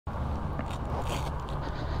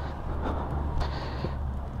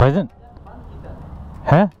भजन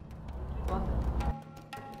है।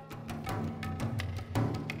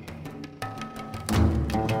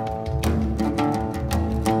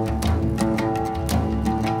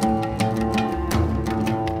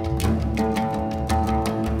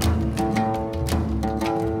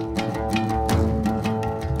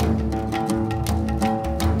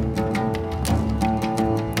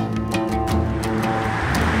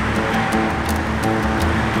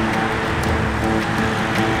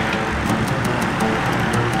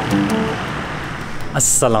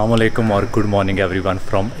 अस्सलामुअलैकुम और good morning everyone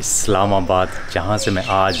from Islamabad, जहाँ से मैं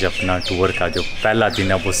आज अपना टूर का जो पहला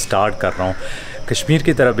दिन है वो स्टार्ट कर रहा हूँ। कश्मीर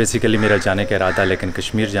की तरफ बेसिकली मेरा जाने का इरादा, लेकिन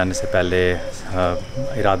कश्मीर जाने से पहले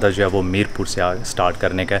इरादा जो है वो मीरपुर से स्टार्ट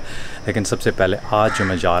करने का है। लेकिन सबसे पहले आज जो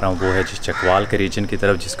मैं जा रहा हूँ वो है जिस चकवाल के रीजन की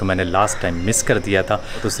तरफ, जिसको मैंने लास्ट टाइम मिस कर दिया था।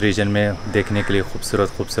 तो उस रीजन में देखने के लिए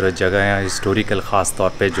खूबसूरत जगह हैं, हिस्टोरिकल ख़ास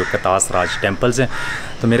तौर पे जो कतास राज टेम्पल्स हैं।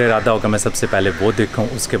 तो मेरा इरादा होगा मैं सबसे पहले वो देखूँ,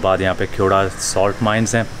 उसके बाद यहाँ पे खेवड़ा सॉल्ट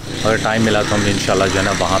माइंस हैं। अगर टाइम मिला तो हम इंशाल्लाह जो है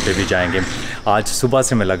ना वहाँ पे भी जाएंगे। आज सुबह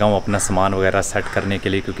से मैं लगा हूँ अपना सामान वगैरह सेट करने के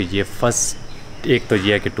लिए, क्योंकि ये एक तो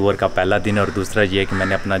ये है कि टूर का पहला दिन, और दूसरा ये है कि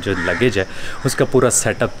मैंने अपना जो लगेज है उसका पूरा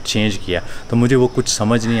सेटअप चेंज किया। तो मुझे वो कुछ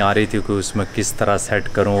समझ नहीं आ रही थी कि उसमें किस तरह सेट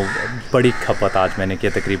करूं। बड़ी खपत आज मैंने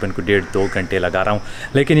किया, तकरीबन को 1.5-2 घंटे लगा रहा हूं।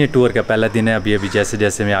 लेकिन ये टूर का पहला दिन है। अभी जैसे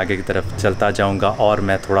जैसे मैं आगे की तरफ चलता जाऊँगा और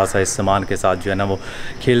मैं थोड़ा सा इस सामान के साथ जो है ना वो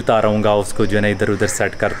खेलता रहूँगा, उसको जो है ना इधर उधर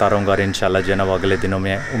सेट करता रहूँगा। और इंशाल्लाह जो है ना वो अगले दिनों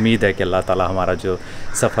में उम्मीद है कि अल्लाह ताला हमारा जो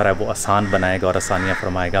सफ़र है वो आसान बनाएगा और आसानियाँ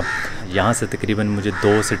फरमाएगा। यहाँ से तकरीबन मुझे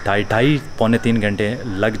 2 से ढाई पौने 3 घंटे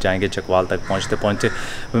लग जाएंगे चकवाल तक पहुँचते।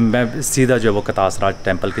 मैं सीधा जो है वो कतास राज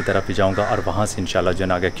टेम्पल की तरफ ही जाऊँगा और वहाँ से इंशाल्लाह जो है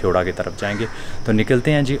ना आगे खेवड़ा की तरफ जाएंगे। तो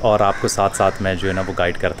निकलते हैं जी, और आपको साथ साथ मैं जो है ना वो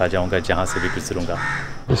गाइड करता जाऊँगा जहाँ से भी गुजरूँगा।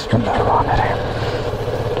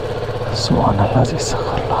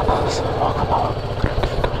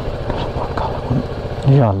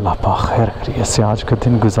 या अल्लाह पाक खैर करिए से आज का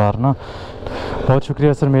दिन गुजारना। बहुत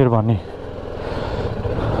शुक्रिया सर, मेहरबानी।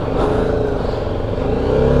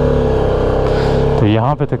 तो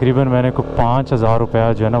यहाँ पे तकरीबन मैंने को 5,000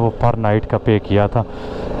 रुपया जो है ना वो पर नाइट का पे किया था।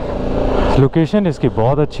 लोकेशन इसकी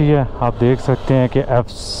बहुत अच्छी है, आप देख सकते हैं कि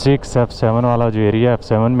F6 F7 वाला जो एरिया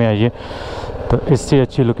F7 में है ये, तो इससे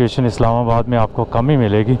अच्छी लोकेशन इस्लामाबाद में आपको कम ही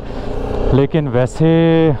मिलेगी। लेकिन वैसे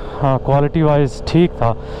क्वालिटी वाइज ठीक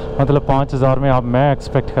था, मतलब 5,000 में आप, मैं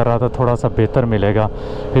एक्सपेक्ट कर रहा था थोड़ा सा बेहतर मिलेगा।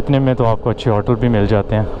 इतने में तो आपको अच्छे होटल भी मिल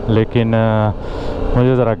जाते हैं, लेकिन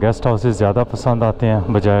मुझे ज़रा गेस्ट हाउसेस ज़्यादा पसंद आते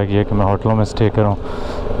हैं बजाय ये कि मैं होटलों में स्टे करूं।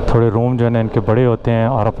 थोड़े रूम जो है ना इनके बड़े होते हैं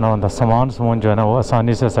और अपना बंदा सामान जो है ना वो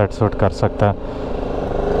आसानी से सेट सूट कर सकता है।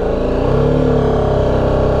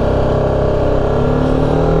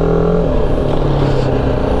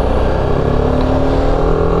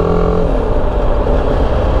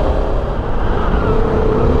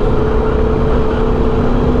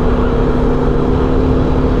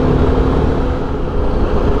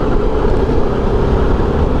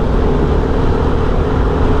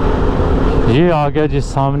 ये आ गया जिस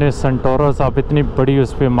सामने सेंटोरस, आप इतनी बड़ी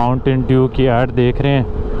उस पर माउंटेन ड्यू की ऐड देख रहे हैं,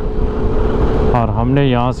 और हमने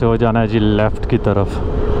यहाँ से हो जाना है जी लेफ़्ट की तरफ।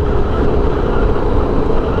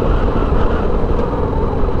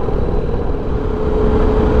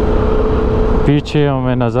 पीछे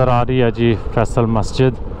हमें नज़र आ रही है जी फैसल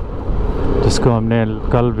मस्जिद, जिसको हमने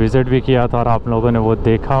कल विज़िट भी किया था और आप लोगों ने वो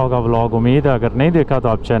देखा होगा व्लॉग। उम्मीद है अगर नहीं देखा तो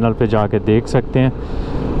आप चैनल पे जाके देख सकते हैं।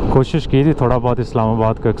 कोशिश की थी थोड़ा बहुत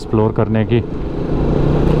इस्लामाबाद को एक्सप्लोर करने की।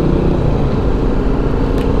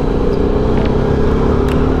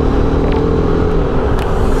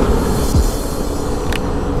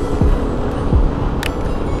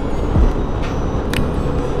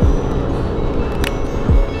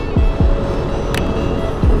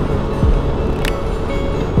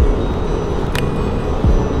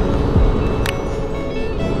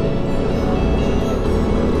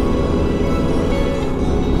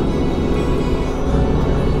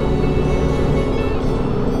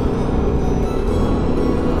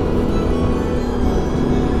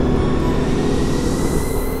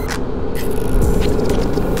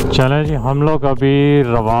 चलें जी, हम लोग अभी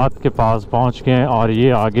रवात के पास पहुंच गए हैं, और ये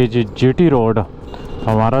आगे जी जीटी रोड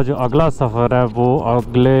हमारा जो अगला सफ़र है वो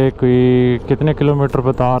अगले कोई कितने किलोमीटर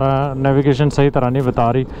बता रहा है, नेविगेशन सही तरह नहीं बता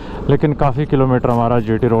रही, लेकिन काफ़ी किलोमीटर हमारा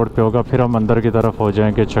जीटी रोड पे होगा। फिर हम अंदर की तरफ हो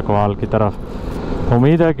जाएंगे चकवाल की तरफ।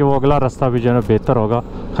 उम्मीद है कि वो अगला रास्ता भी जो है बेहतर होगा।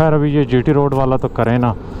 खैर अभी ये जीटी रोड वाला तो करें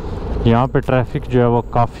ना, यहाँ पे ट्रैफिक जो है वो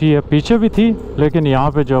काफ़ी है, पीछे भी थी लेकिन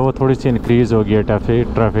यहाँ पे जो है वो थोड़ी सी इंक्रीज़ हो गई है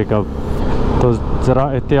ट्रैफिक अब। तो ज़रा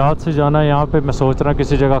एहतियात से जाना। यहाँ पे मैं सोच रहा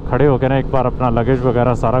किसी जगह खड़े होकर ना एक बार अपना लगेज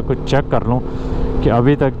वगैरह सारा कुछ चेक कर लूँ कि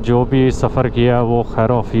अभी तक जो भी सफ़र किया है वो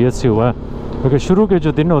खैर आफियत से हुआ है। क्योंकि शुरू के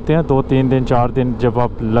जो दिन होते हैं 2-3 दिन 4 दिन, जब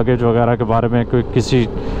आप लगेज वगैरह के बारे में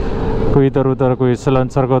कोई इधर उधर कोई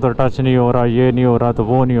सिलेंसर को तो टच नहीं हो रहा, ये नहीं हो रहा तो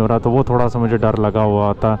वो नहीं हो रहा, तो वो थोड़ा सा मुझे डर लगा हुआ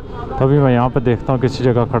आता है। तभी मैं यहाँ पे देखता हूँ किसी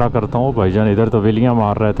जगह खड़ा करता हूँ। भाईजान इधर तो वेलियाँ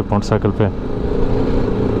मार रहे थे मोटरसाइकिल पे।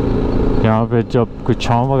 यहाँ पे जब कोई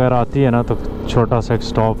छाँव वगैरह आती है ना तो छोटा सा एक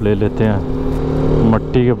स्टॉप ले लेते हैं।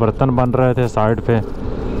 मट्टी के बर्तन बन रहे थे साइड पे,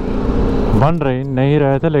 बन रहे नहीं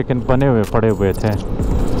रहे थे लेकिन बने हुए पड़े हुए थे।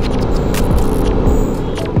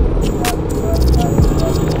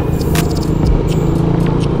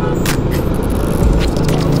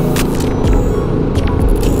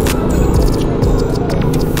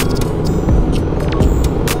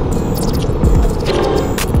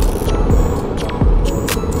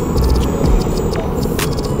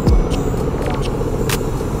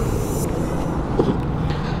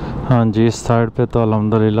 हाँ जी, इस साइड पे तो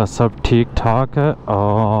अल्हम्दुलिल्लाह सब ठीक ठाक है।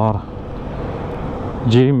 और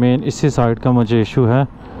जी मेन इसी साइड का मुझे इशू है,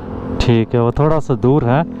 ठीक है, वो थोड़ा सा दूर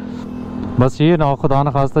है। बस ये ना खुदा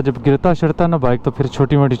न खास्ता जब गिरता शिरता है ना बाइक तो फिर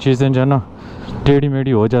छोटी मोटी चीज़ें जो है ना टेढ़ी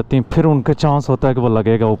मेढ़ी हो जाती हैं, फिर उनका चांस होता है कि वो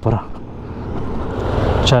लगेगा ऊपर।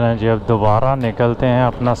 चलें जी अब दोबारा निकलते हैं,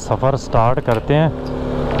 अपना सफ़र स्टार्ट करते हैं।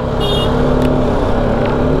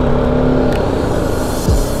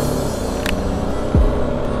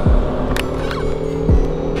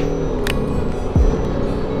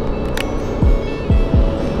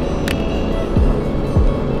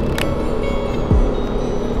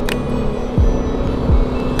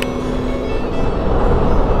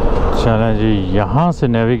 चलें जी, यहाँ से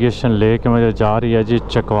नेविगेशन लेके मुझे जा रही है जी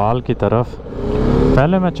चकवाल की तरफ।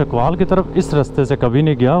 पहले मैं चकवाल की तरफ इस रास्ते से कभी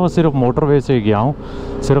नहीं गया, वो सिर्फ मोटरवे से ही गया हूँ।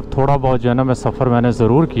 सिर्फ थोड़ा बहुत जो है ना मैं सफ़र मैंने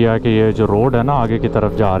ज़रूर किया कि ये जो रोड है ना आगे की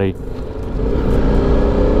तरफ जा रही।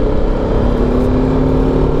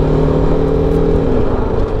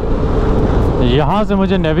 यहाँ से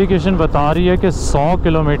मुझे नेविगेशन बता रही है कि 100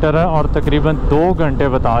 किलोमीटर है और तकरीबन 2 घंटे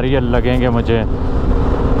बता रही है लगेंगे मुझे।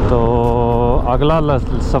 तो अगला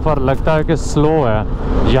सफ़र लगता है कि स्लो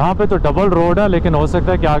है। यहाँ पे तो डबल रोड है, लेकिन हो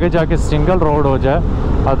सकता है कि आगे जाके सिंगल रोड हो जाए,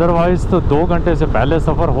 अदरवाइज़ तो 2 घंटे से पहले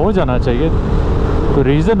सफ़र हो जाना चाहिए। तो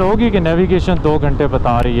रीज़न होगी कि नेविगेशन 2 घंटे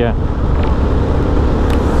बता रही है।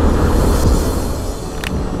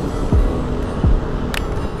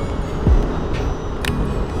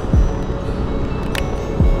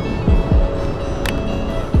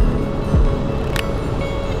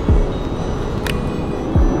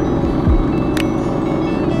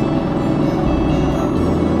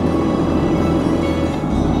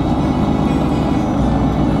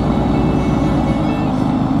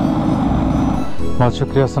 बहुत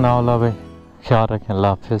शुक्रिया सनाउल्लाह भाई, ख्याल रखें,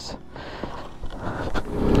 अल्लाह हाफिज़।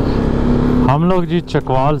 हम लोग जी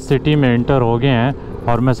चकवाल सिटी में इंटर हो गए हैं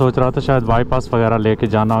और मैं सोच रहा था शायद बाईपास वगैरह लेके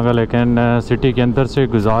जाना होगा, लेकिन सिटी के अंदर से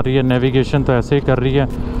गुजार रही है नेविगेशन, तो ऐसे ही कर रही है।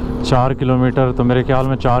 4 किलोमीटर, तो मेरे ख्याल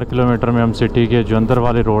में 4 किलोमीटर में हम सिटी के जो अंदर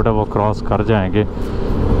वाली रोड है वो क्रॉस कर जाएंगे।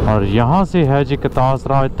 और यहाँ से है जी कतास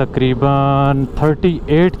राज तकरीबन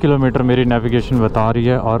 38 किलोमीटर मेरी नेविगेशन बता रही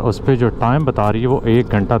है, और उस पर जो टाइम बता रही है वो 1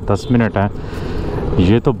 घंटा 10 मिनट है।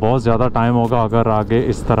 ये तो बहुत ज़्यादा टाइम होगा अगर आगे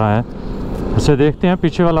इस तरह है। उसे देखते हैं,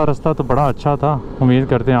 पीछे वाला रास्ता तो बड़ा अच्छा था, उम्मीद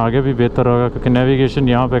करते हैं आगे भी बेहतर होगा, क्योंकि नेविगेशन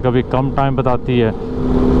यहाँ पे कभी कम टाइम बताती है।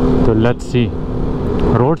 तो लेट्स सी।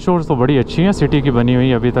 रोड शोर्स तो बड़ी अच्छी हैं सिटी की बनी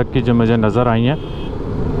हुई अभी तक की जो मुझे नज़र आई हैं।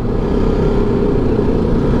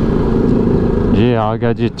 ये आ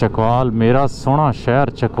गया जी चकवाल, मेरा सोना शहर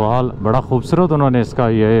चकवाल। बड़ा खूबसूरत उन्होंने इसका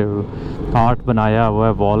ये आर्ट बनाया हुआ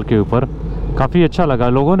है वॉल के ऊपर, काफ़ी अच्छा लगा।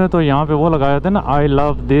 लोगों ने तो यहाँ पे वो लगाया था ना, आई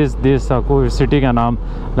लव दिस कोई सिटी का नाम,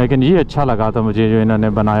 लेकिन ये अच्छा लगा था मुझे जो इन्होंने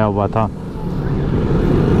बनाया हुआ था।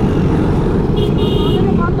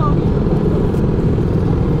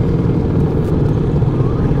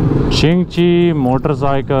 Chingchi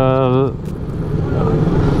motorcycle,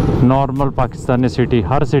 normal Pakistani city,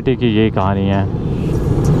 हर सिटी की यही कहानी है।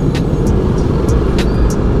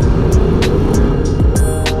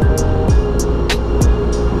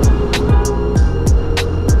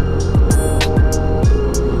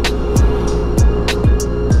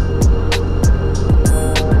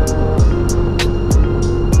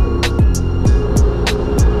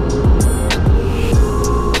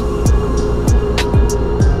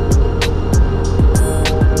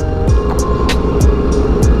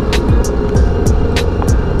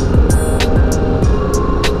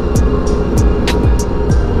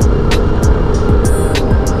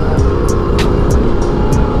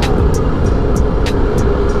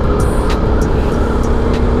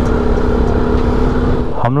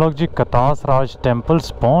 हम लोग जी कतास राज टेम्पल्स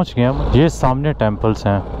पहुंच गए। ये सामने टेम्पल्स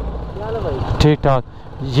हैं, ठीक ठाक।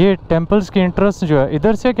 ये टेम्पल्स की इंट्रेंस जो है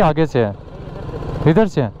इधर से कि आगे से है? इधर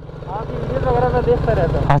से है। वीडियोस वगैरह में देखता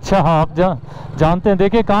रहता हूँ। अच्छा हाँ, आप जानते हैं।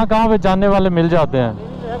 देखिए कहाँ कहाँ पे जानने वाले मिल जाते हैं।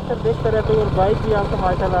 अक्सर देखता रहता हूँ। और भाई भी आपका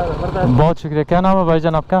माशाल्लाह ज़बरदस्त। बहुत शुक्रिया। क्या नाम है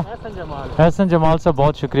भाईजान आपका? एहसन जमाल। एहसन जमाल साहब,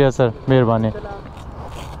 बहुत शुक्रिया सर, मेहरबानी।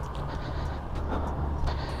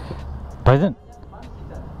 भाईजान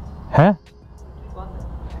है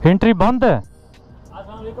एंट्री बंद है।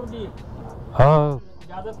 अस्सलाम वालेकुम जी। हाँ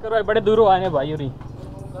इजाज़त करो, बड़े दूरों आए हैं भाई। और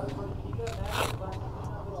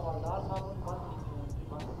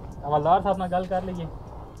हवलदार साहब ना गल कर लीजिए।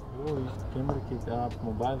 वो इस कैमरे की, आप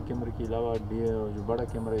मोबाइल कैमरे के अलावा जो बड़ा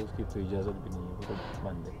कैमरा है उसकी तो इजाज़त भी नहीं है, वो तो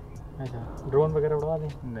बंद है। अच्छा, ड्रोन वगैरह उड़वा दें?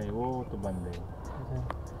 नहीं, वो तो बंद है। अच्छा,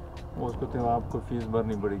 वो उसको तो आपको फीस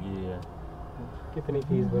भरनी पड़ेगी है। कितनी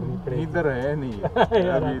फीस भरनी पड़ेगी? इधर है नहीं है।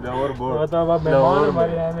 अभी लाहौर बोर्ड, अभी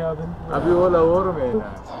वो लाहौर में है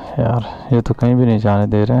ना यार, ये तो कहीं भी नहीं जाने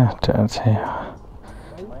दे रहे हैं ट्रेन से।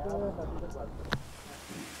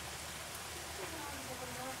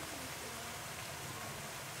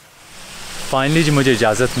 फाइनली जी मुझे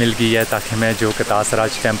इजाज़त मिल गई है ताकि मैं जो कतास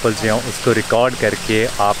राज टेम्पल जो हैं उसको रिकॉर्ड करके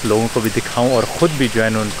आप लोगों को भी दिखाऊं और ख़ुद भी जो है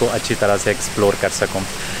उनको अच्छी तरह से एक्सप्लोर कर सकूं।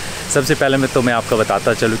 सबसे पहले मैं आपको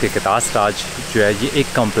बताता चलूँ कि कतास राज जो है ये एक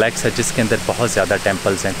कॉम्प्लेक्स है जिसके अंदर बहुत ज़्यादा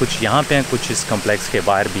टेम्पल्स हैं। कुछ यहाँ पे हैं, कुछ इस कॉम्प्लेक्स के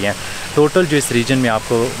बाहर भी हैं। टोटल जो इस रीजन में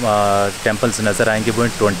आपको टेम्पल्स नज़र आएंगे वो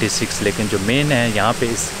हैं 26, लेकिन जो मेन है यहाँ पे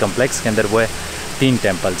इस कॉम्प्लेक्स के अंदर वो है 3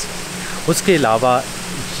 टेम्पल्स। उसके अलावा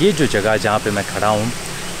ये जो जगह जहाँ पे मैं खड़ा हूँ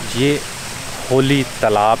ये होली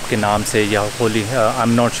तालाब के नाम से या Holi, I am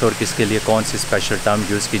not sure कि इसके लिए कौन सी स्पेशल टर्म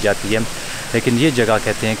यूज़ की जाती है, लेकिन ये जगह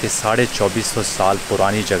कहते हैं कि 2450 साल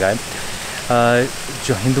पुरानी जगह है।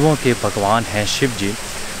 जो हिंदुओं के भगवान हैं शिव जी,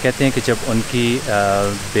 कहते हैं कि जब उनकी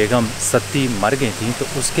बेगम सती मर गई थी तो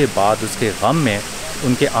उसके बाद उसके गम में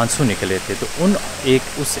उनके आंसू निकले थे, तो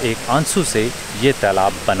उस एक आंसू से ये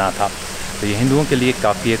तालाब बना था। तो ये हिंदुओं के लिए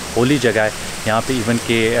काफ़ी एक होली जगह है। यहाँ पे इवन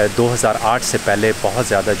के 2008 से पहले बहुत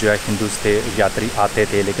ज़्यादा जो है हिंदू थे, यात्री आते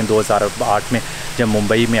थे, लेकिन 2008 में जब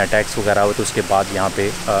मुंबई में अटैक्स वगैरह हुए तो उसके बाद यहाँ पे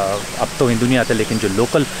अब तो हिंदू नहीं आते, लेकिन जो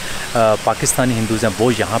लोकल पाकिस्तानी हिंदूज़ हैं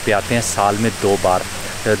वो यहाँ पे आते हैं साल में 2 बार।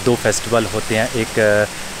 2 फेस्टिवल होते हैं, एक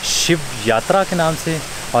शिव यात्रा के नाम से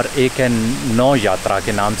और एक है नौ यात्रा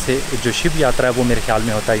के नाम से। जो शिव यात्रा है वो मेरे ख्याल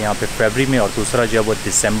में होता है यहाँ पे फरवरी में, और दूसरा जो है वो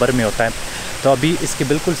दिसंबर में होता है। तो अभी इसके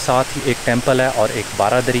बिल्कुल साथ ही एक टेंपल है और एक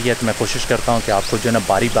बारादरी है, तो मैं कोशिश करता हूँ कि आपको जो है ना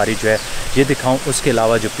बारी बारी जो है ये दिखाऊँ। उसके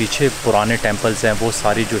अलावा जो पीछे पुराने टेंपल्स हैं वो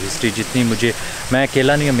सारी जो हिस्ट्री जितनी मुझे, मैं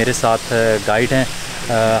अकेला नहीं हूँ, मेरे साथ गाइड हैं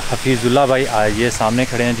हफीज़ुल्लाह भाई, ये सामने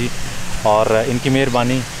खड़े हैं जी, और इनकी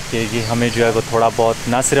मेहरबानी कि ये हमें जो है वो थोड़ा बहुत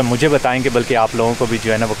ना सिर्फ मुझे बताएंगे बल्कि आप लोगों को भी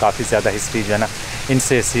जो है ना वो काफ़ी ज़्यादा हिस्ट्री जो है ना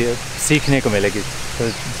इनसे सीखने को मिलेगी। तो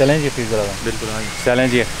चलें जी हफीज़ुल्लाह भाई। बिल्कुल हाँ, चलें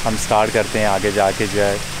जी, हम स्टार्ट करते हैं आगे जाके जो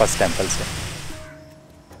है फर्स्ट टेंपल से।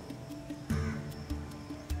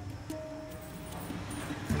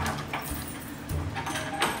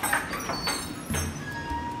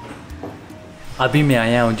 अभी मैं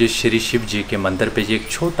आया हूँ जिस श्री शिव जी के मंदिर पे। ये एक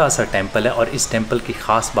छोटा सा टेंपल है और इस टेंपल की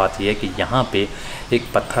ख़ास बात यह है कि यहाँ पे एक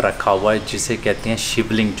पत्थर रखा हुआ है जिसे कहते हैं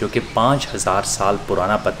शिवलिंग, जो कि 5000 साल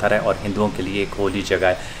पुराना पत्थर है और हिंदुओं के लिए एक होली जगह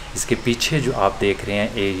है। इसके पीछे जो आप देख रहे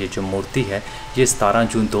हैं ये जो मूर्ति है ये 17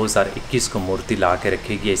 जून 2021 को मूर्ति ला के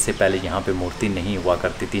रखी गई। इससे पहले यहाँ पे मूर्ति नहीं हुआ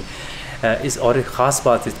करती थी। इस और एक ख़ास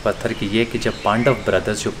बात इस पत्थर की ये कि जब पांडव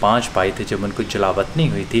ब्रदर्स जो 5 भाई थे, जब उनको जलावतनी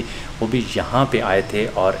हुई थी वो भी यहाँ पे आए थे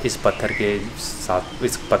और इस पत्थर के साथ,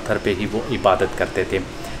 इस पत्थर पे ही वो इबादत करते थे।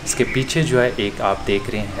 इसके पीछे जो है एक आप देख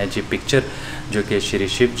रहे हैं जी पिक्चर, जो कि श्री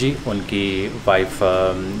शिव जी, उनकी वाइफ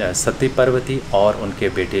सती पार्वती और उनके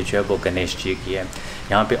बेटे जो है वो गणेश जी की है।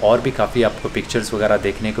 यहाँ पे और भी काफ़ी आपको पिक्चर्स वगैरह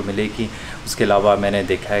देखने को मिलेगी। उसके अलावा मैंने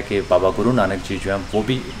देखा है कि बाबा गुरु नानक जी जो हैं वो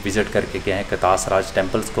भी विज़िट करके गए हैं कतास राज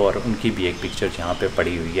टेम्पल्स को, और उनकी भी एक पिक्चर यहाँ पे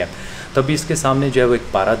पड़ी हुई है। तो अभी इसके सामने जो है वो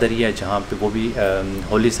एक बारादरी है जहाँ पे वो भी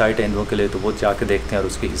होली साइट है हिंदुओं के लिए, तो वो जाके देखते हैं और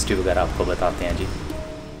उसकी हिस्ट्री वगैरह आपको बताते हैं जी।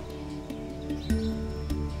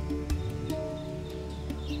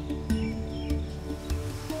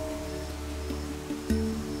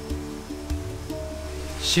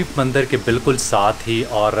 शिव मंदिर के बिल्कुल साथ ही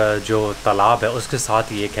और जो तालाब है उसके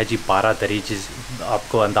साथ ही एक है जी बारादरी, जिस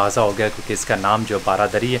आपको अंदाज़ा हो गया क्योंकि इसका नाम जो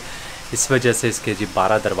बारादरी है इस वजह से इसके जी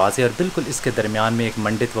 12 दरवाजे, और बिल्कुल इसके दरमियान में एक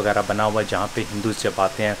मंदिर वगैरह बना हुआ है जहाँ पे हिंदूज़ जब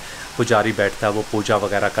आते हैं पुजारी बैठता है वो पूजा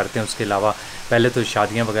वगैरह करते हैं। उसके अलावा पहले तो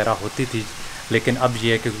शादियाँ वगैरह होती थी, लेकिन अब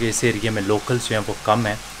ये है क्योंकि इस एरिए में लोकल्स जो हैं वो कम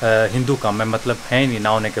हैं, हिंदू कम है, मतलब हैं नहीं, ना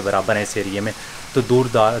होने के बराबर है इस एरिए में, तो दूर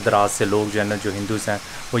दराज से लोग जो है ना, जो हिंदूज़ हैं,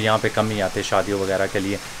 वो यहाँ पे कम ही आते शादियों वगैरह के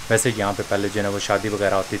लिए। वैसे यहाँ पे पहले जो है ना वो शादी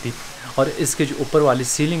वगैरह होती थी। और इसके जो ऊपर वाली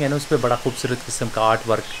सीलिंग है ना, उस पर बड़ा खूबसूरत किस्म का आर्ट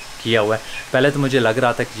वर्क किया हुआ है। पहले तो मुझे लग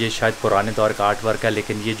रहा था कि ये शायद पुराने दौर का आर्ट वर्क है,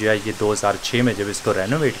 लेकिन ये जो है ये 2006 में जब इसको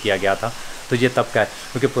रेनोवेट किया गया था तो ये तब का है,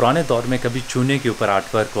 क्योंकि पुराने दौर में कभी चूने के ऊपर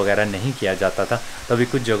आर्ट वर्क वगैरह नहीं किया जाता था। तो अभी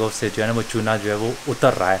कुछ जगहों से जो है ना वो चूना जो है वो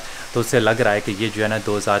उतर रहा है, तो उससे लग रहा है कि ये जो है ना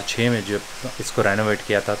 2006 में जो इसको रेनोवेट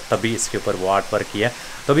किया था तभी इसके ऊपर वो आर्ट वर्क किया है।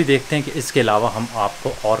 तो अभी देखते हैं कि इसके अलावा हम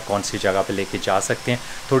आपको और कौन सी जगह पे लेके जा सकते हैं।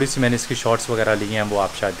 थोड़ी सी मैंने इसकी शॉर्ट्स वगैरह ली हैं, वो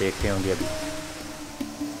आप शायद देखते होंगे अभी।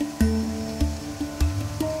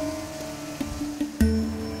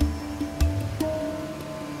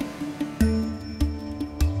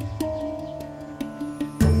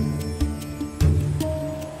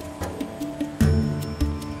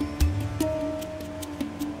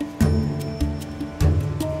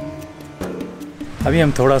 अभी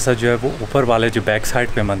हम थोड़ा सा जो है वो ऊपर वाले जो बैक साइड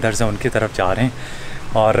पे मंदिर हैं उनकी तरफ जा रहे हैं,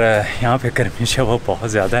 और यहाँ पे गर्मी जो है वो बहुत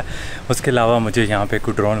ज़्यादा है। उसके अलावा मुझे यहाँ पे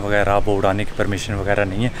कोई ड्रोन वगैरह वो उड़ाने की परमिशन वगैरह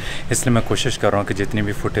नहीं है, इसलिए मैं कोशिश कर रहा हूँ कि जितनी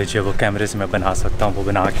भी फुटेज है वो कैमरे से मैं बना सकता हूँ वो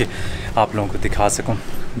बना के आप लोगों को दिखा सकूँ।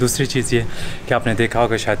 दूसरी चीज़ ये कि आपने देखा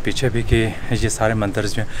होगा शायद पीछे भी कि ये सारे मंदिर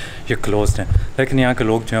जो हैं ये क्लोज्ड हैं, लेकिन यहाँ के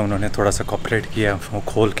लोग जो हैं उन्होंने थोड़ा सा कोऑपरेट किया, वो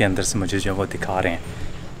खोल के अंदर से मुझे जो है वो दिखा रहे हैं।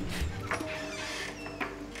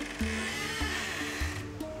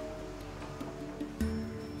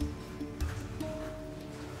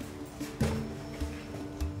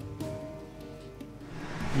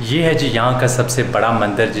 ये है जी यहाँ का सबसे बड़ा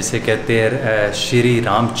मंदिर, जिसे कहते हैं श्री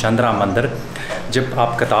रामचंद्रा मंदिर। जब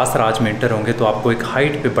आप कतास राज में एंटर होंगे तो आपको एक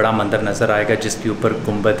हाइट पे बड़ा मंदिर नज़र आएगा जिसके ऊपर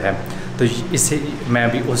गुंबद है। तो इसे मैं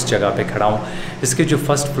अभी उस जगह पे खड़ा हूँ। इसके जो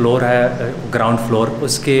फर्स्ट फ्लोर है, ग्राउंड फ्लोर,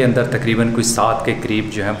 उसके अंदर तकरीबन कोई 7 के करीब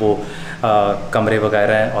जो है वो कमरे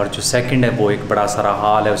वगैरह हैं, और जो सेकंड है वो एक बड़ा सारा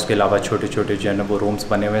हॉल है। उसके अलावा छोटे छोटे जो है ना वो रूम्स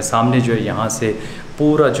बने हुए हैं। सामने जो है यहाँ से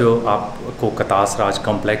पूरा जो आपको कतास राज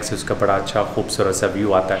कॉम्प्लेक्स है उसका बड़ा अच्छा खूबसूरत सा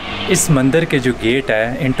व्यू आता है। इस मंदिर के जो गेट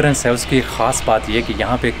है, एंट्रेंस है, उसकी ख़ास बात यह है कि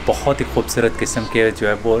यहाँ पे एक बहुत ही खूबसूरत किस्म के जो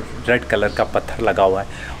है वो रेड कलर का पत्थर लगा हुआ है,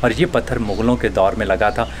 और ये पत्थर मुग़लों के दौर में लगा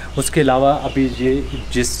था। उसके अलावा अभी ये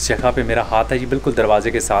जिस जगह पे मेरा हाथ है ये बिल्कुल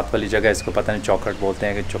दरवाजे के साथ वाली जगह, इसको पता नहीं चौखट बोलते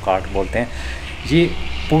हैं कि चौकाट बोलते हैं। ये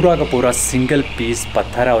पूरा का पूरा सिंगल पीस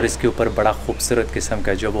पत्थर है और इसके ऊपर बड़ा खूबसूरत किस्म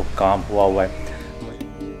का जो वो काम हुआ है।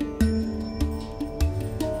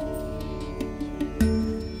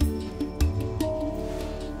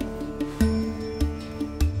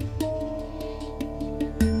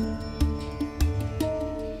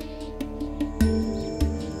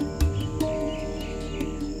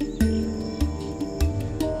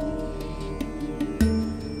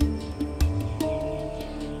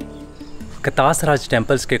 कतास राज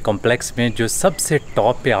टेम्पल्स के कॉम्प्लेक्स में जो सबसे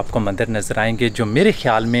टॉप पे आपको मंदिर नज़र आएंगे, जो मेरे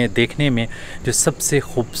ख़्याल में देखने में जो सबसे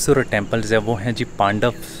खूबसूरत टेम्पल्स है वो हैं जी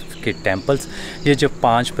पांडव के टेम्पल्स। ये जब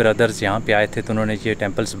 5 ब्रदर्स यहाँ पे आए थे तो उन्होंने ये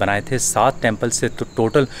टेम्पल्स बनाए थे। 7 टेम्पल्स से तो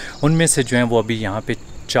टोटल, उनमें से जो हैं वो अभी यहाँ पे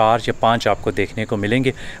 4 या 5 आपको देखने को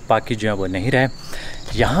मिलेंगे, बाकी जो है वो नहीं रहे।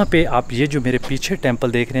 यहाँ पे आप ये जो मेरे पीछे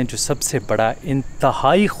टेंपल देख रहे हैं जो सबसे बड़ा,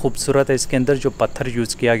 इंतहाई खूबसूरत है। इसके अंदर जो पत्थर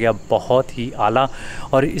यूज़ किया गया बहुत ही आला,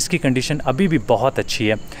 और इसकी कंडीशन अभी भी बहुत अच्छी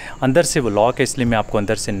है। अंदर से वो लॉक है इसलिए मैं आपको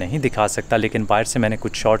अंदर से नहीं दिखा सकता, लेकिन बाहर से मैंने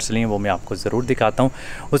कुछ शॉट्स लिए वो मैं आपको ज़रूर दिखाता हूँ।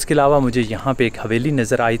 उसके अलावा मुझे यहाँ पे एक हवेली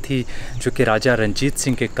नज़र आई थी जो कि राजा रंजीत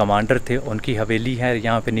सिंह के कमांडर थे, उनकी हवेली है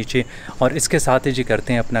यहाँ पे नीचे। और इसके साथ ही जी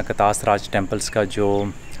करते हैं अपना कतास राज टेम्पल्स का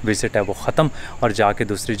जो विज़िट है वो ख़त्म, और जाके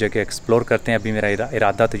दूसरी जगह एक्सप्लोर करते हैं। अभी मेरा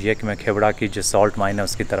इरादा तो ये है कि मैं खेवड़ा की जो सॉल्ट माइन है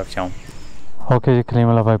उसकी तरफ जाऊँ। ओके जी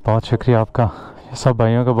कलीमुल्लाह भाई, बहुत शुक्रिया आपका, सब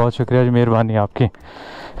भाइयों का बहुत शुक्रिया जी, मेहरबानी आपकी।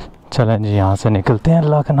 चलें जी यहाँ से निकलते हैं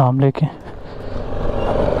अल्लाह का नाम लेके।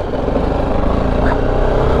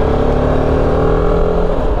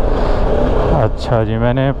 अच्छा जी,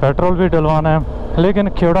 मैंने पेट्रोल भी डलवाना है, लेकिन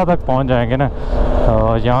खेवड़ा तक पहुंच जाएंगे ना।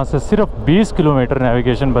 यहाँ से सिर्फ 20 किलोमीटर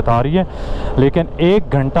नेविगेशन बता रही है, लेकिन 1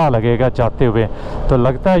 घंटा लगेगा जाते हुए। तो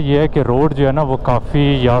लगता है ये है कि रोड जो है ना वो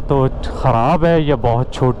काफ़ी या तो ख़राब है या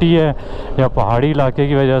बहुत छोटी है, या पहाड़ी इलाके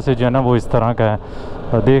की वजह से जो है ना वो इस तरह का है।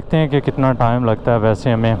 तो देखते हैं कि कितना टाइम लगता है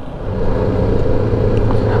वैसे हमें।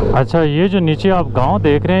 अच्छा, ये जो नीचे आप गांव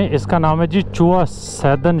देख रहे हैं इसका नाम है जी चुआ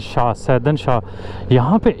सैदन शाह।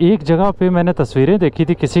 यहाँ पे एक जगह पे मैंने तस्वीरें देखी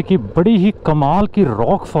थी किसी की, बड़ी ही कमाल की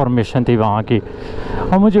रॉक फॉर्मेशन थी वहाँ की,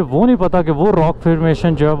 और मुझे वो नहीं पता कि वो रॉक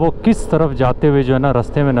फॉर्मेशन जो है वो किस तरफ जाते हुए जो है ना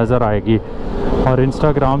रास्ते में नज़र आएगी। और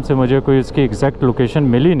इंस्टाग्राम से मुझे कोई इसकी एग्जैक्ट लोकेशन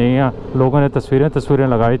मिली नहीं है। लोगों ने तस्वीरें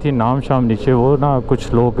लगाई थी, नाम शाम नीचे वो ना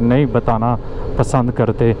कुछ लोग नहीं बताना पसंद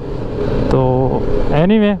करते। तो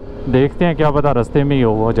एनीवे देखते हैं, क्या पता रास्ते में ही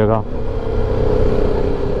हो वो जगह।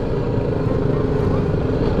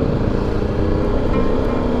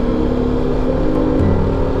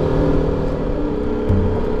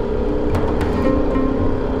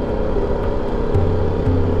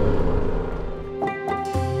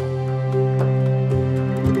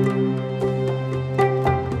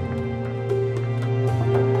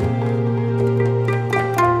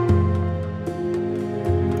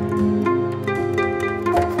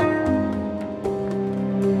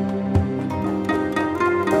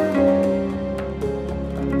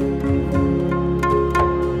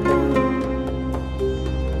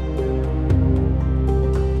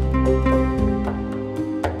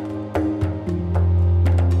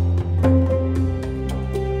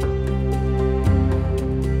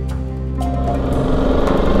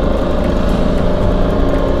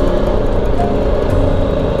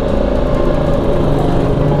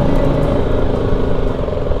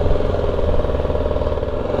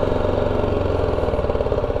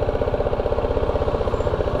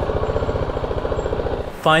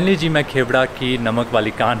 फाइनली जी मैं खेवड़ा की नमक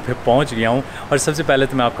वाली कान पे पहुंच गया हूं। और सबसे पहले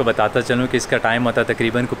तो मैं आपको बताता चलूं कि इसका टाइम होता है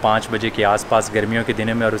तकरीबन को 5 बजे के आसपास गर्मियों के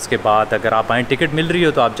दिनों में। और उसके बाद अगर आप आएँ टिकट मिल रही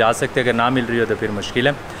हो तो आप जा सकते हैं, अगर ना मिल रही हो तो फिर मुश्किल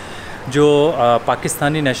है। जो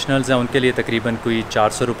पाकिस्तानी नेशनल्स हैं उनके लिए तकरीबन कोई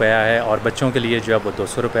 400 रुपया है और बच्चों के लिए जो है वो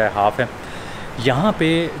 200 रुपया हाफ़ है। यहाँ पे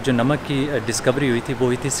जो नमक की डिस्कवरी हुई थी वो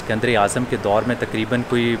हुई थी सिकंदर आज़म के दौर में, तकरीबन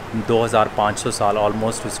कोई 2500 साल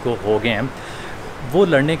ऑलमोस्ट उसको हो गए हैं। वो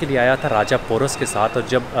लड़ने के लिए आया था राजा पोरस के साथ, और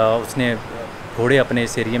जब उसने घोड़े अपने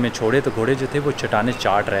इस एरिया में छोड़े तो घोड़े जो थे वो चट्टानें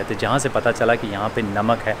चाट रहे थे, जहाँ से पता चला कि यहाँ पे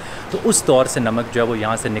नमक है। तो उस दौर से नमक जो है वो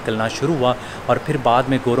यहाँ से निकलना शुरू हुआ। और फिर बाद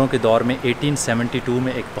में गोरों के दौर में 1872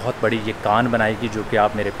 में एक बहुत बड़ी ये कान बनाई गई, जो कि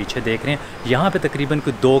आप मेरे पीछे देख रहे हैं। यहाँ पे तकरीबन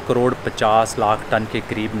कोई 2 करोड़ 50 लाख टन के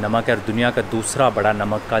करीब नमक है और दुनिया का दूसरा बड़ा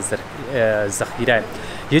नमक का ज़ख़ीरा है।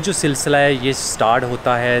 ये जो सिलसिला है ये स्टार्ट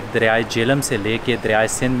होता है दरियाए झेलम से लेके दरियाए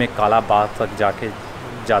सिंध में कालाबाग तक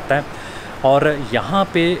जाता है। और यहाँ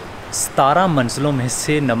पे 17 मंजिलों में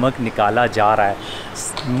से नमक निकाला जा रहा है।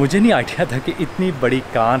 मुझे नहीं आइडिया था कि इतनी बड़ी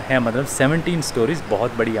कान है, मतलब 17 स्टोरीज़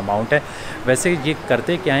बहुत बड़ी अमाउंट है। वैसे ये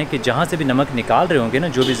करते क्या है कि जहाँ से भी नमक निकाल रहे होंगे ना,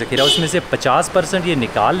 जो भी ज़ख़ीरा, उसमें से 50% ये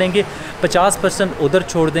निकाल लेंगे, 50% उधर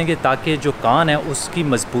छोड़ देंगे ताकि जो कान है उसकी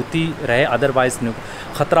मजबूती रहे। अदरवाइज़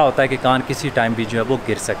ख़तरा होता है कि कान किसी टाइम भी जो है वो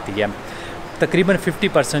गिर सकती है। तकरीबन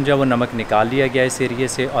 50% जो है वो नमक निकाल लिया गया इस एरिए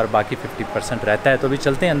से और बाकी 50% रहता है। तो अभी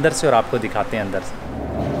चलते हैं अंदर से और आपको दिखाते हैं अंदर से।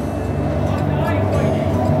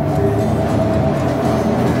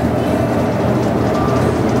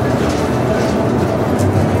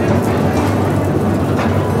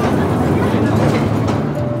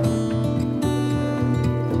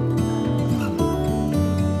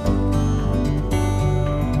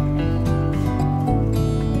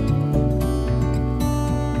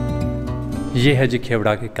 ये है जी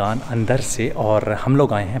खेवड़ा के कान अंदर से, और हम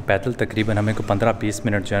लोग आए हैं पैदल। तकरीबन हमें को 15-20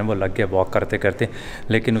 मिनट जो है वो लग गए वॉक करते करते।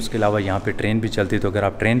 लेकिन उसके अलावा यहाँ पे ट्रेन भी चलती, तो अगर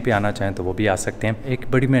आप ट्रेन पे आना चाहें तो वो भी आ सकते हैं। एक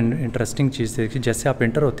बड़ी मैं इंटरेस्टिंग चीज़ देखी, जैसे आप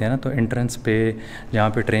इंटर होते हैं ना तो एंट्रेंस पे जहाँ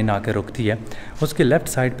पे ट्रेन आकर रुकती है उसके लेफ़्ट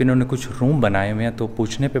साइड पर इन्होंने कुछ रूम बनाए हुए हैं। तो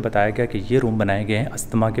पूछने पर बताया गया कि ये रूम बनाए गए हैं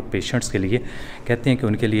अस्थमा के पेशेंट्स के लिए। कहते हैं कि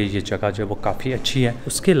उनके लिए ये जगह जो है वो काफ़ी अच्छी है।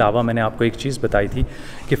 उसके अलावा मैंने आपको एक चीज़ बताई थी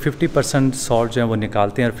कि 50% सॉल्ट जो है वो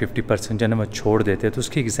निकालते हैं और 50% जो है वो छोड़ देते हैं। तो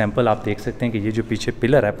उसकी एग्जांपल आप देख सकते हैं कि ये जो पीछे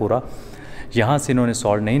पिलर है पूरा, यहाँ से इन्होंने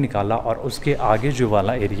सॉल्ट नहीं निकाला, और उसके आगे जो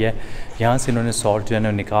वाला एरिया है यहाँ से इन्होंने सॉल्ट जो है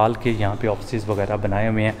ना निकाल के यहाँ पे ऑफिस वगैरह बनाए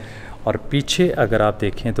हुए हैं। और पीछे अगर आप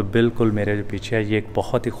देखें तो बिल्कुल मेरे जो पीछे है ये एक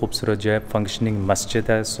बहुत ही खूबसूरत जो है फंक्शनिंग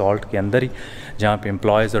मस्जिद है सॉल्ट के अंदर ही, जहाँ पे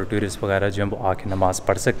एम्प्लॉयज़ और टूरिस्ट वगैरह जो है वो आके नमाज़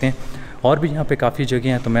पढ़ सकते हैं। और भी यहाँ पे काफ़ी जगह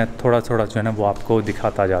हैं, तो मैं थोड़ा थोड़ा जो है ना वो आपको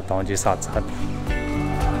दिखाता जाता हूँ जी साथ साथ।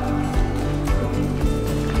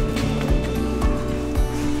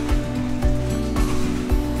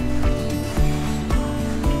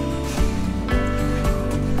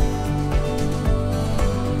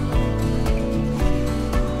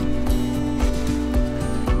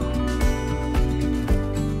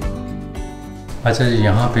 अच्छा जी,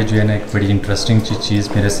 यहाँ पे जो है ना एक बड़ी इंटरेस्टिंग चीज़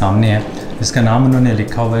मेरे सामने है। इसका नाम उन्होंने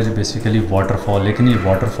लिखा हुआ है जो बेसिकली वाटरफॉल, लेकिन ये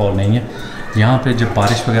वाटरफॉल नहीं है। यहाँ पे जब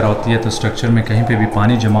बारिश वगैरह होती है तो स्ट्रक्चर में कहीं पे भी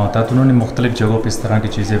पानी जमा होता है, तो उन्होंने मुख्तलिफ़ जगहों पे इस तरह की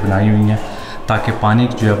चीज़ें बनाई हुई हैं ताकि पानी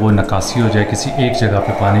जो है वो निकासी हो जाए, किसी एक जगह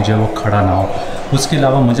पे पानी जो है वो खड़ा ना हो। उसके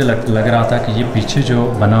अलावा मुझे लग रहा था कि ये पीछे जो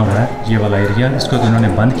बना हुआ है ये वाला एरिया, इसको तो उन्होंने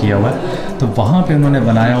बंद किया हुआ है, तो वहाँ पे उन्होंने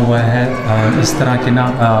बनाया हुआ है इस तरह के ना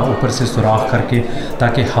ऊपर से सुराख करके,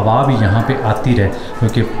 ताकि हवा भी यहाँ पे आती रहे,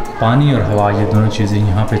 क्योंकि पानी और हवा ये दोनों चीज़ें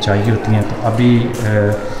यहाँ पे चाहिए होती हैं। तो अभी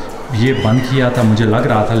ये बंद किया था मुझे लग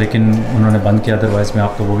रहा था, लेकिन उन्होंने बंद किया, अदरवाइज़ मैं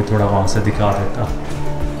आपको वो भी थोड़ा वहाँ से दिखा देता।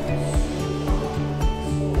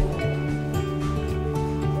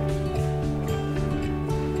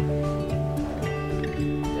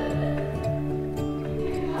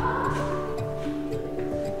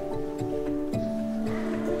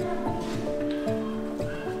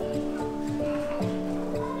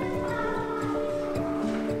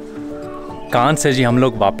 कान से जी हम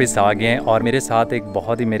लोग वापस आ गए हैं, और मेरे साथ एक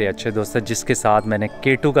बहुत ही मेरे अच्छे दोस्त है जिसके साथ मैंने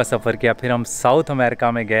K2 का सफ़र किया। फिर हम साउथ अमेरिका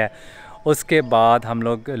में गए, उसके बाद हम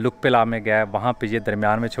लोग लुकपिला में गए, वहाँ पे ये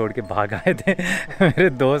दरमियान में छोड़ के भाग आए थे। मेरे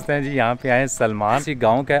दोस्त हैं जी, यहाँ पे आए सलमान, इसी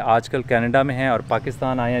गांव का है, आजकल कनाडा में है और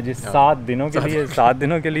पाकिस्तान आए हैं जी 7 दिनों के लिए, 7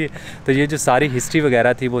 दिनों के लिए। तो ये जो सारी हिस्ट्री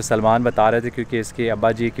वगैरह थी वो सलमान बता रहे थे, क्योंकि इसके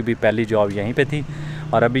अब्बा जी की भी पहली जॉब यहीं पे थी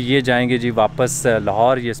और अभी ये जाएंगे जी वापस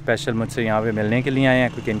लाहौर। ये स्पेशल मुझसे यहाँ पे मिलने के लिए आए हैं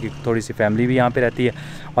क्योंकि इनकी थोड़ी सी फैमिली भी यहाँ पे रहती है।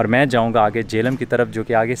 और मैं जाऊँगा आगे झेलम की तरफ, जो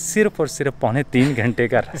कि आगे सिर्फ़ और सिर्फ 2.25 घंटे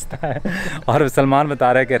का रास्ता है। और सलमान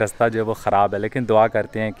बता रहा है कि रास्ता जो है वो ख़राब है, लेकिन दुआ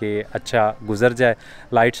करते हैं कि अच्छा गुजर जाए।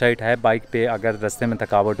 लाइट शाइट है बाइक पे, अगर रास्ते में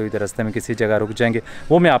थकावट हुई तो रास्ते में किसी जगह रुक जाएंगे,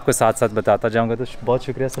 वो मैं आपको साथ साथ बताता जाऊँगा। तो बहुत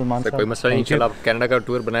शुक्रिया सलमान साहब। कोई मसला नहीं, इंशाल्लाह आप कनाडा का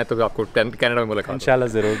टूर बनाए तो आपको कनाडा में मुलाकात इंशाल्लाह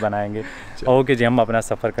ज़रूर बनाएंगे। ओके जी, हम अपना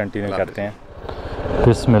सफ़र कंटिन्यू करते हैं।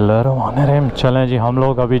 बिस्मिल्लाहिर्रहमानिर्रहीम। चलें जी, हम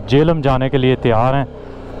लोग अभी झेलम जाने के लिए तैयार हैं।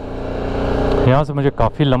 यहाँ से मुझे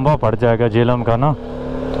काफ़ी लंबा पड़ जाएगा झेलम का ना,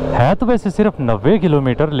 है तो वैसे सिर्फ 90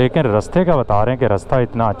 किलोमीटर, लेकिन रास्ते का बता रहे हैं कि रास्ता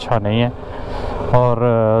इतना अच्छा नहीं है। और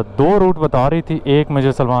 2 रूट बता रही थी, एक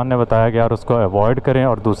मुझे सलमान ने बताया कि यार उसको अवॉइड करें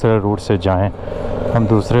और दूसरे रूट से जाएं। हम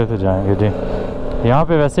दूसरे से जाएंगे जी। यहाँ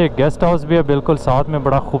पे वैसे एक गेस्ट हाउस भी है बिल्कुल साथ में,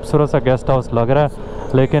 बड़ा खूबसूरत सा गेस्ट हाउस लग रहा है,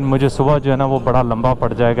 लेकिन मुझे सुबह जो है ना वो बड़ा लंबा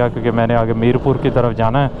पड़ जाएगा क्योंकि मैंने आगे मीरपुर की तरफ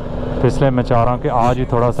जाना है। तो इसलिए मैं चाह रहा हूँ कि आज ही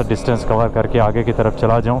थोड़ा सा डिस्टेंस कवर करके आगे की तरफ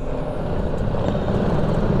चला जाऊँ।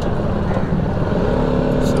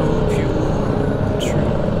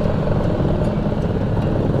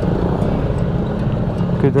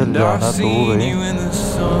 किधर जाना तू भाई?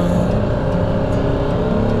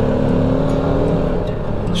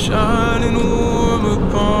 Shining warm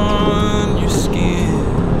upon your skin,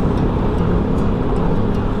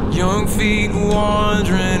 young feet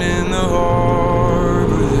wandering in the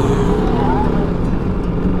harbor there,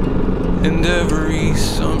 and every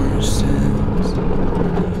summer since.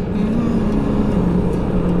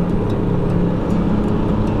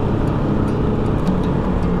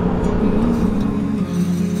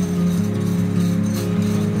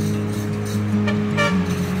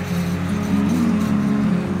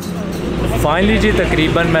 Finally जी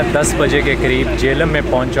तकरीबन मैं 10 बजे के करीब झेलम में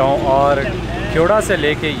पहुंचा हूं। और खेवड़ा से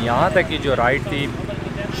लेके यहाँ तक की जो राइड थी,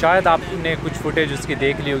 शायद आपने कुछ फुटेज उसकी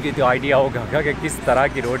देख ली होगी तो आइडिया होगा कि किस तरह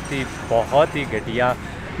की रोड थी। बहुत ही घटिया।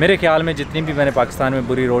 मेरे ख्याल में जितनी भी मैंने पाकिस्तान में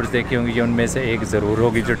बुरी रोड्स देखी होंगी ये उनमें से एक ज़रूर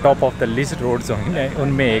होगी, जो top of the list roads होंगी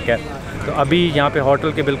उनमें एक है। तो अभी यहाँ पे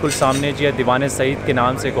होटल के बिल्कुल सामने जी दीवाने सईद के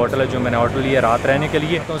नाम से एक होटल है, जो मैंने होटल लिया रात रहने के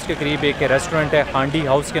लिए। तो उसके करीब एक रेस्टोरेंट है हांडी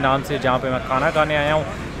हाउस के नाम से, जहाँ पे मैं खाना खाने आया हूँ।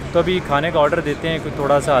 तो अभी खाने का ऑर्डर देते हैं, कोई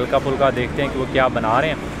थोड़ा सा हल्का फुल्का देखते हैं कि वो क्या बना रहे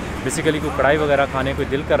हैं। बेसिकली कोई कढ़ाई वगैरह खाने कोई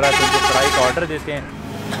दिल कर रहा है तो उनको कढ़ाई का ऑर्डर देते हैं।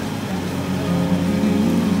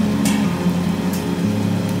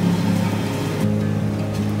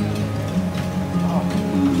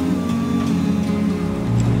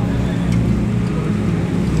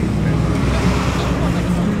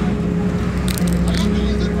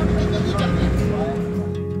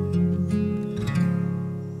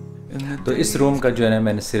 तो इस रूम का जो है ना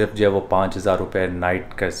मैंने सिर्फ जो है वो 5,000 रुपये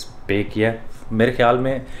नाइट का पे किया है। मेरे ख्याल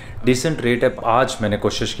में डिसेंट रेट है। आज मैंने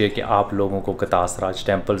कोशिश की कि आप लोगों को कतास राज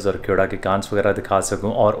टेम्पल्स और खेवड़ा के कांस वगैरह दिखा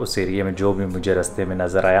सकूं, और उस एरिया में जो भी मुझे रास्ते में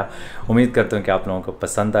नज़र आया। उम्मीद करता हूं कि आप लोगों को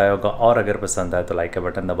पसंद आया होगा, और अगर पसंद आए तो लाइक का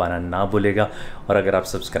बटन दबाना ना भूलेगा। और अगर आप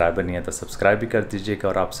सब्सक्राइबर नहीं है तो सब्सक्राइब भी कर दीजिएगा।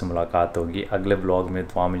 और आपसे मुलाकात होगी अगले ब्लॉग में।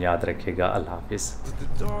 दुआ में याद रखिएगा। अल्लाह हाफिज़।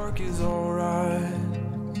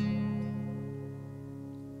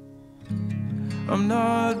 I'm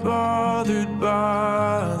not bothered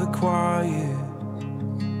by the quiet,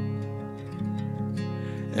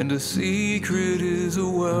 and a secret is a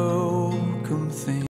welcome thing.